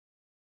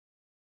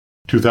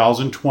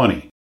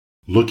2020,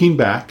 Looking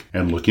Back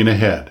and Looking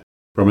Ahead,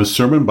 from a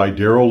sermon by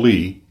Darrell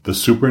Lee, the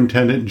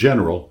Superintendent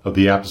General of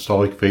the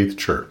Apostolic Faith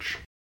Church.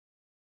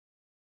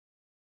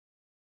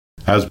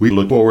 As we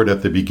look forward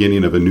at the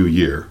beginning of a new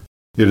year,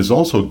 it is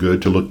also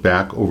good to look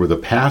back over the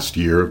past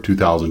year of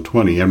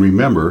 2020 and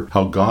remember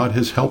how God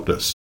has helped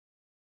us.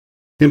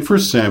 In 1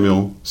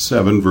 Samuel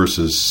 7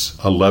 verses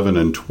 11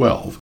 and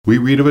 12, we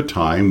read of a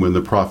time when the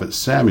prophet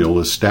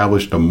Samuel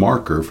established a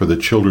marker for the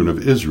children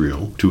of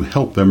Israel to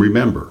help them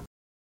remember.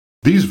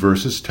 These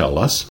verses tell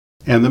us,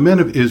 "And the men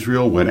of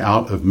Israel went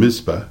out of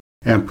Mizpah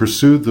and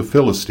pursued the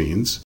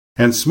Philistines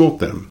and smote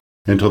them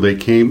until they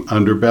came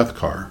under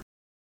Bethkar.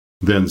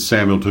 Then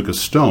Samuel took a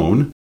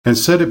stone and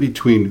set it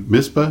between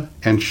Mizpah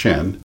and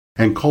Shen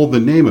and called the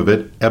name of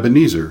it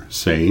Ebenezer,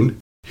 saying,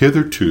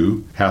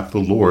 Hitherto hath the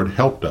Lord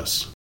helped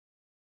us."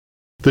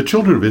 The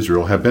children of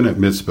Israel had been at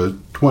Mizpah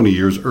 20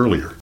 years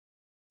earlier.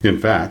 In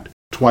fact,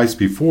 twice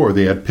before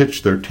they had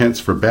pitched their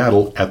tents for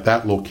battle at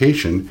that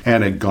location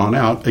and had gone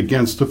out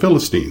against the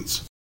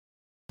Philistines.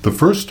 The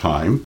first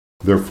time,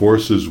 their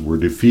forces were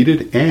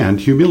defeated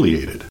and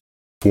humiliated.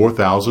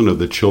 4,000 of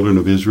the children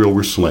of Israel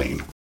were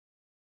slain.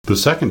 The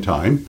second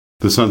time,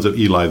 the sons of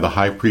Eli the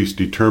high priest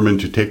determined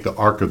to take the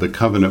Ark of the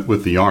Covenant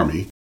with the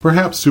army,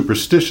 perhaps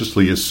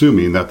superstitiously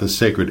assuming that the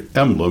sacred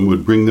emblem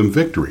would bring them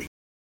victory.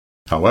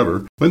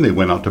 However, when they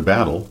went out to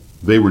battle,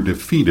 they were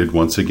defeated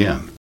once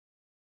again.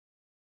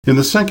 In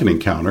the second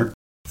encounter,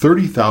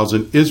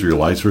 30,000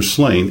 Israelites were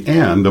slain,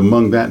 and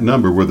among that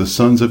number were the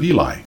sons of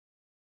Eli.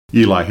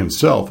 Eli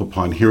himself,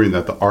 upon hearing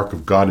that the Ark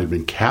of God had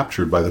been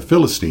captured by the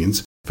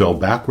Philistines, fell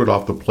backward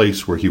off the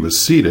place where he was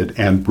seated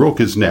and broke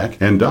his neck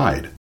and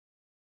died.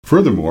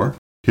 Furthermore,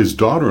 his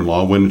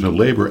daughter-in-law went into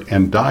labor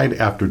and died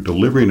after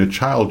delivering a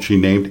child she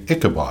named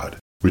Ichabod,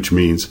 which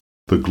means,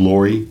 "The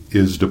glory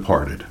is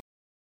departed."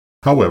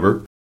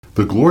 However,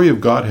 the glory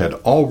of God had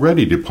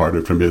already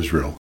departed from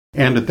Israel,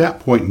 and at that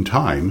point in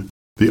time,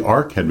 the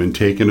ark had been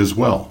taken as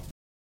well.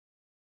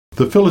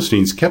 The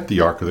Philistines kept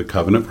the Ark of the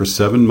Covenant for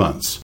 7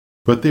 months,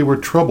 but they were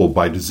troubled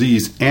by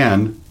disease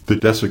and the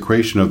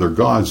desecration of their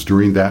gods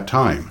during that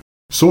time.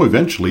 So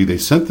eventually they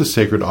sent the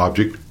sacred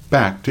object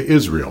back to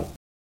Israel.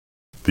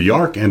 The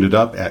ark ended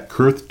up at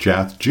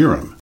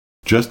Kirjath-jearim,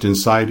 just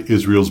inside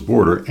Israel's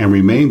border, and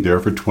remained there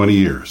for 20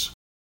 years.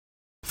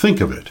 Think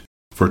of it.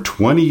 For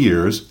 20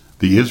 years,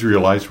 the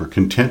Israelites were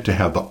content to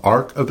have the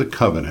Ark of the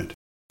Covenant,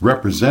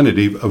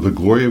 representative of the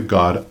glory of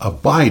God,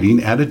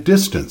 abiding at a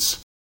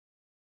distance.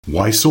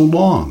 Why so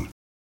long?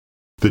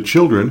 The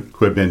children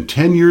who had been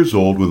 10 years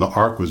old when the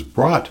ark was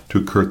brought to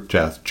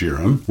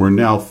Kirjath-jearim were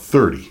now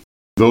 30.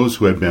 Those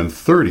who had been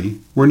 30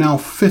 were now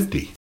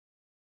 50.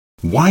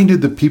 Why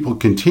did the people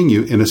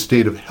continue in a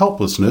state of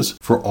helplessness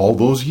for all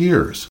those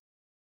years?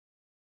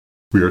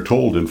 We are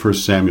told in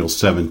 1 Samuel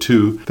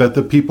 7:2 that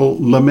the people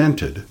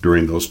lamented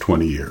during those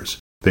 20 years.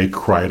 They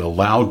cried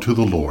aloud to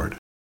the Lord.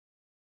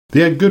 They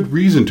had good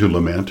reason to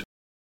lament.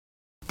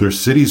 Their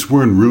cities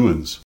were in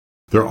ruins,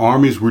 their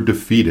armies were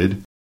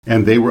defeated,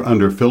 and they were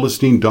under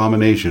Philistine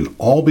domination,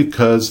 all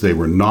because they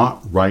were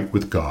not right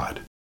with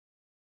God.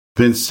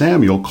 Then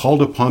Samuel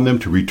called upon them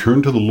to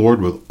return to the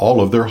Lord with all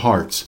of their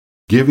hearts,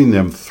 giving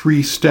them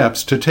 3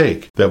 steps to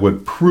take that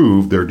would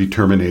prove their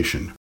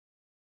determination.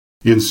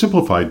 In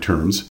simplified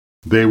terms,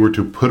 they were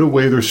to put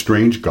away their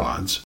strange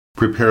gods,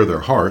 prepare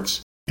their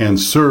hearts, and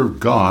serve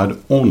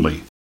God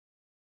only.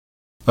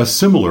 A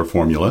similar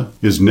formula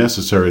is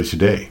necessary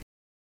today.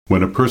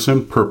 When a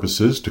person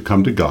purposes to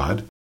come to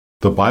God,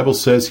 the Bible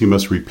says he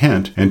must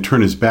repent and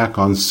turn his back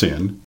on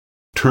sin,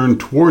 turn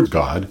toward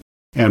God,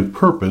 and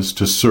purpose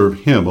to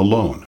serve Him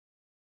alone.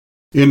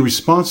 In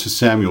response to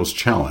Samuel's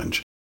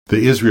challenge,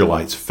 the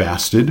Israelites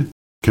fasted,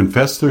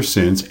 confessed their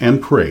sins,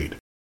 and prayed,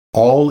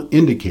 all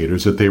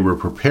indicators that they were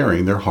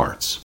preparing their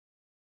hearts.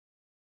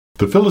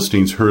 The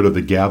Philistines heard of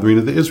the gathering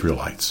of the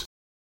Israelites.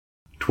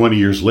 20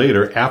 years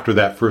later, after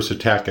that first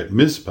attack at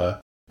Mizpah,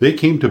 they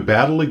came to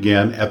battle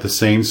again at the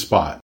same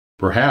spot,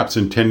 perhaps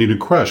intending to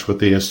crush what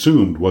they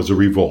assumed was a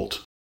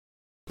revolt.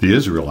 The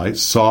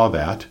Israelites saw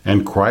that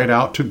and cried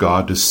out to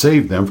God to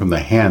save them from the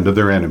hand of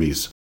their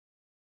enemies.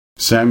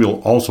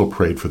 Samuel also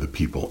prayed for the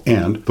people,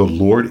 and the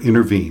Lord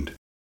intervened.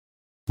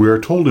 We are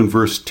told in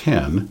verse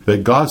 10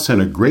 that God sent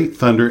a great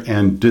thunder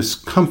and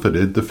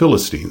discomfited the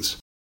Philistines.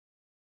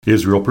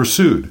 Israel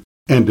pursued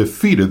and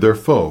defeated their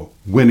foe,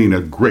 winning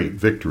a great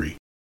victory.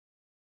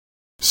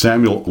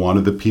 Samuel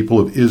wanted the people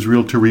of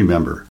Israel to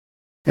remember,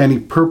 and he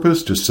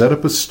purposed to set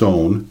up a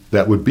stone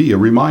that would be a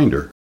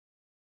reminder.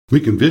 We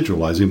can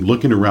visualize him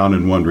looking around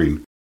and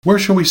wondering, where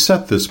shall we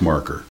set this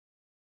marker?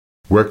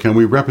 Where can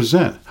we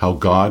represent how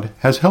God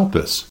has helped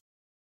us?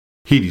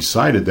 He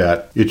decided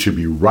that it should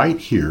be right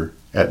here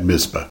at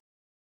Mizpah.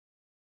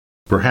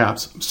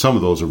 Perhaps some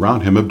of those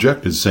around him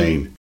objected,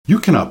 saying, "You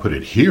cannot put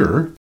it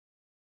here.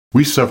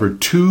 We suffered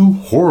 2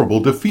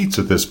 horrible defeats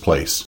at this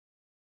place.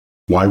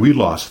 Why, we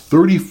lost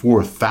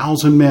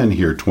 34,000 men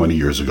here 20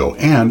 years ago,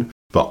 and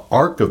the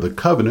Ark of the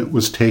Covenant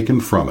was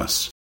taken from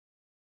us."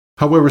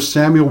 However,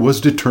 Samuel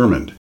was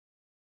determined.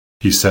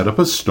 He set up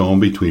a stone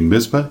between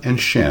Mizpah and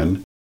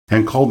Shen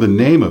and called the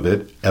name of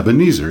it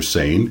Ebenezer,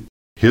 saying,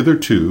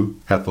 Hitherto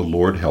hath the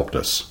Lord helped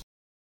us.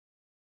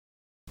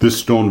 This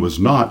stone was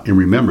not in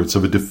remembrance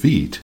of a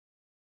defeat.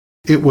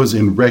 It was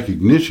in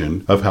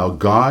recognition of how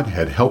God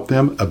had helped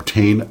them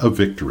obtain a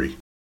victory.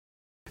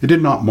 It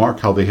did not mark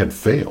how they had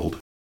failed,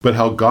 but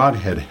how God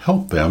had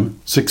helped them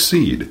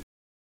succeed.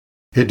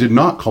 It did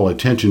not call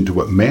attention to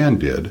what man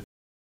did,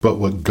 but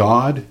what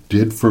God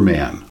did for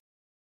man.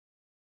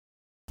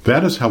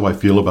 That is how I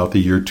feel about the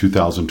year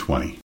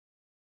 2020.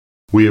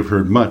 We have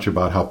heard much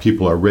about how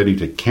people are ready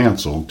to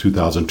cancel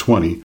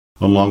 2020,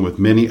 along with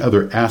many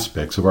other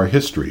aspects of our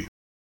history.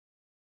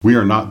 We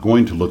are not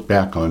going to look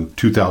back on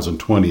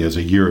 2020 as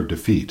a year of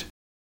defeat.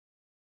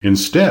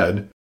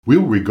 Instead, we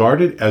will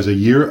regard it as a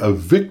year of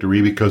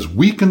victory because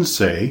we can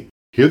say,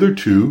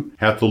 Hitherto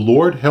hath the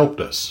Lord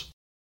helped us.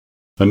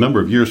 A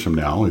number of years from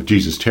now, if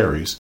Jesus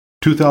tarries,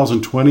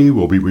 2020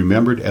 will be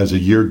remembered as a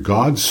year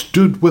God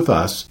stood with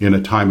us in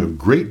a time of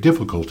great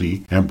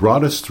difficulty and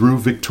brought us through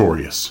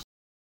victorious.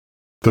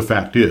 The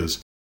fact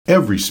is,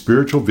 every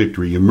spiritual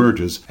victory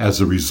emerges as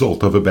a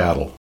result of a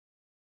battle.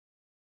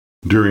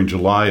 During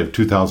July of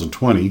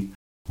 2020,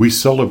 we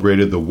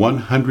celebrated the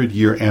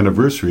 100-year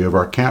anniversary of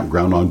our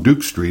campground on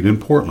Duke Street in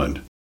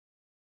Portland.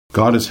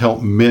 God has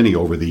helped many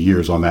over the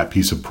years on that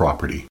piece of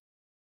property.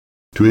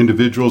 To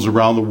individuals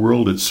around the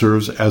world, it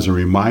serves as a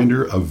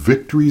reminder of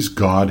victories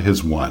God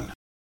has won.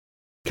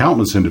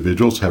 Countless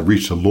individuals have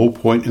reached a low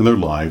point in their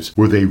lives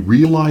where they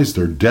realize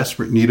their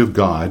desperate need of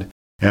God,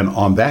 and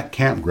on that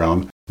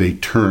campground, they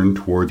turn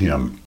toward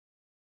Him.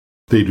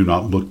 They do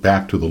not look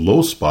back to the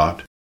low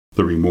spot,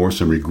 the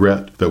remorse and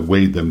regret that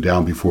weighed them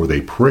down before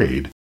they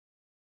prayed.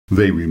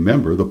 They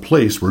remember the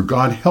place where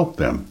God helped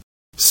them,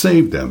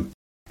 saved them,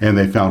 and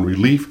they found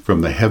relief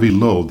from the heavy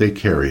load they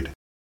carried.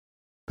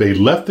 They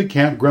left the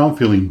campground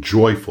feeling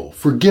joyful,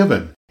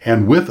 forgiven,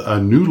 and with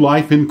a new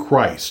life in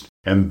Christ,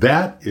 and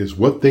that is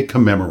what they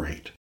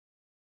commemorate.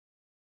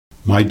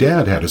 My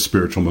dad had a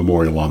spiritual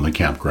memorial on the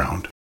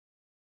campground.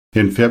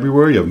 In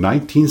February of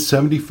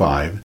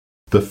 1975,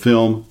 the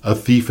film A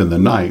Thief in the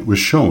Night was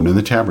shown in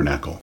the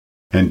tabernacle,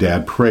 and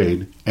Dad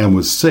prayed and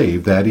was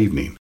saved that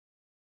evening.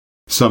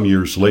 Some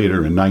years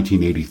later, in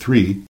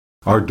 1983,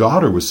 our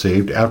daughter was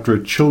saved after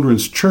a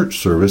children's church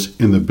service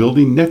in the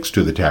building next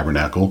to the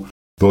tabernacle,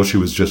 though she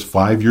was just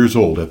 5 years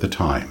old at the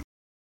time.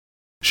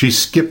 She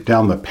skipped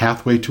down the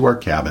pathway to our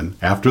cabin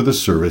after the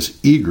service,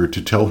 eager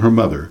to tell her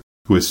mother,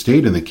 who had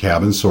stayed in the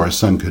cabin so our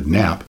son could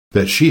nap,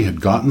 that she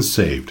had gotten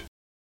saved.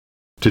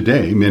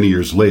 Today, many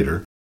years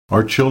later,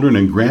 our children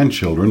and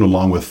grandchildren,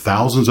 along with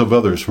thousands of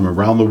others from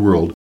around the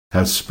world,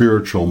 have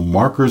spiritual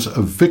markers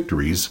of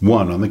victories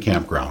won on the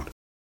campground.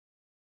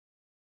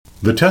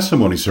 The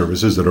testimony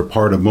services that are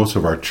part of most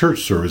of our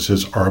church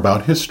services are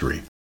about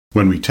history.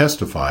 When we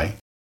testify,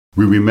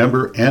 we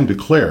remember and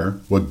declare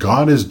what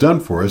God has done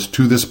for us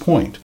to this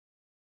point.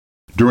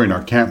 During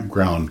our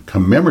campground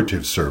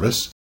commemorative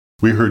service,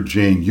 we heard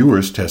Jane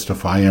Ewers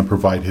testify and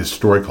provide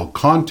historical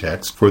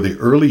context for the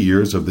early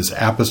years of this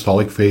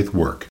apostolic faith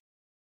work.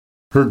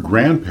 Her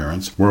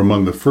grandparents were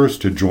among the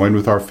first to join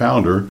with our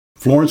founder,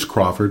 Florence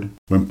Crawford,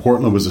 when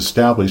Portland was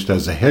established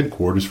as the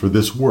headquarters for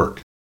this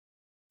work.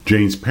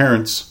 Jane's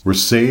parents were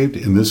saved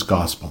in this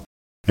gospel,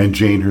 and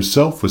Jane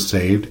herself was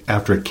saved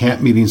after a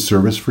camp meeting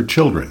service for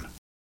children.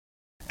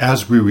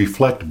 As we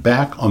reflect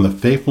back on the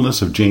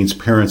faithfulness of Jane's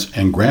parents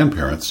and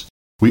grandparents,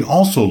 we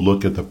also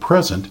look at the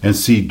present and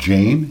see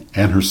Jane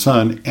and her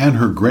son and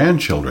her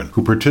grandchildren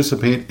who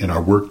participate in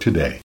our work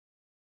today.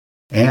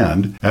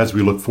 And as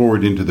we look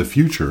forward into the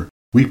future,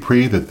 we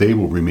pray that they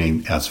will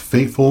remain as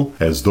faithful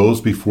as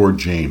those before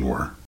Jane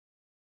were.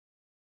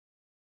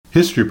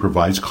 History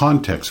provides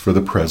context for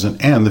the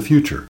present and the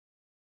future.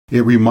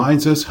 It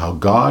reminds us how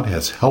God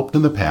has helped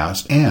in the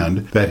past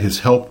and that His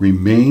help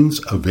remains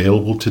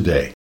available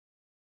today.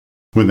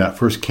 When that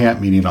first camp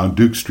meeting on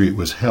Duke Street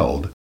was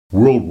held,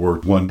 World War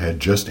I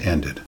had just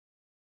ended.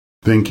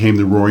 Then came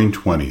the Roaring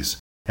Twenties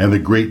and the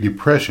Great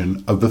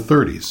Depression of the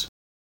 30s.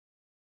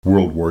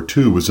 World War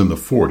II was in the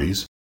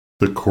 40s,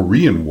 the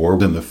Korean War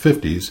in the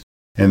 50s,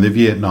 and the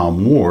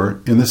Vietnam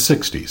War in the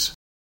 60s.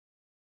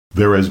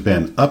 There has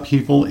been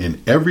upheaval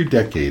in every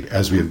decade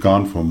as we have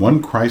gone from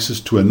one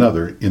crisis to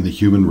another in the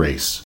human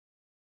race.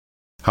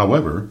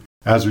 However,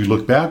 as we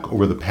look back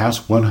over the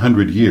past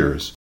 100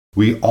 years,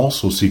 we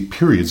also see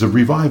periods of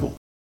revival.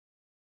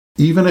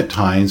 Even at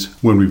times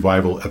when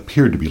revival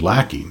appeared to be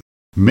lacking,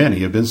 many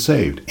have been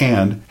saved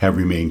and have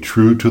remained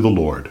true to the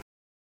Lord.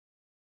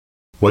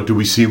 What do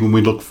we see when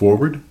we look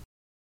forward?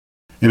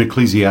 In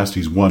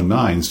Ecclesiastes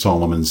 1:9,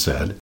 Solomon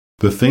said,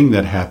 "The thing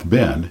that hath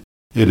been,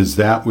 it is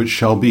that which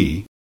shall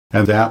be,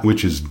 and that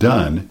which is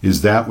done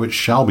is that which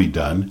shall be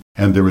done,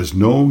 and there is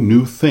no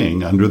new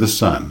thing under the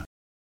sun."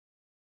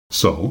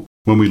 So,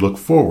 when we look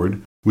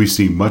forward, we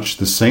see much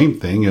the same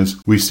thing as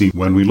we see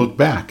when we look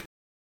back.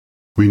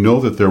 We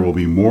know that there will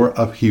be more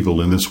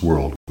upheaval in this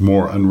world,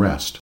 more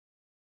unrest.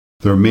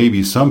 There may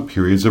be some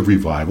periods of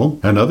revival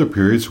and other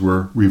periods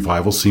where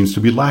revival seems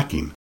to be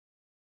lacking.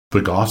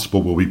 The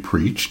gospel will be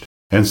preached,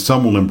 and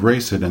some will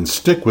embrace it and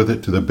stick with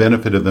it to the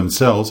benefit of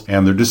themselves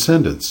and their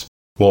descendants,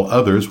 while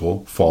others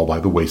will fall by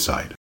the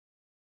wayside.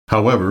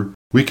 However,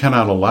 we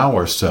cannot allow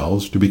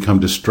ourselves to become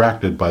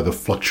distracted by the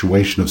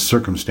fluctuation of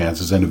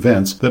circumstances and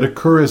events that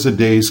occur as the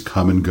days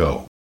come and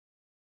go.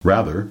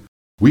 Rather,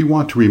 we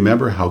want to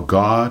remember how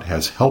God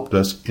has helped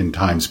us in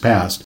times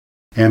past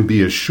and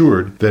be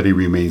assured that He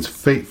remains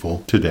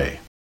faithful today.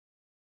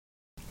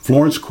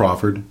 Florence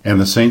Crawford and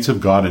the saints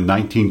of God in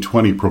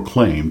 1920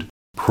 proclaimed,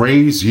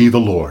 "Praise ye the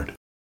Lord."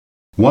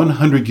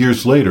 100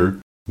 years later,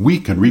 we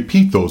can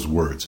repeat those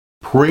words,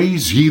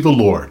 "Praise ye the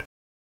Lord."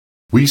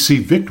 We see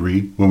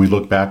victory when we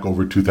look back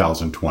over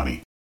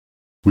 2020.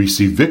 We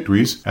see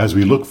victories as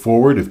we look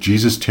forward if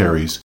Jesus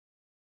tarries.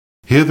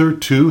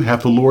 Hitherto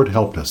hath the Lord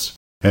helped us,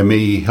 and may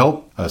He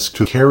help us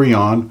to carry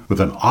on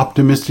with an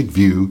optimistic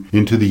view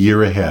into the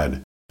year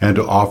ahead, and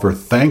to offer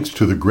thanks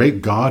to the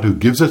great God who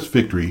gives us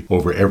victory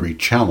over every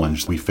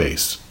challenge we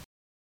face.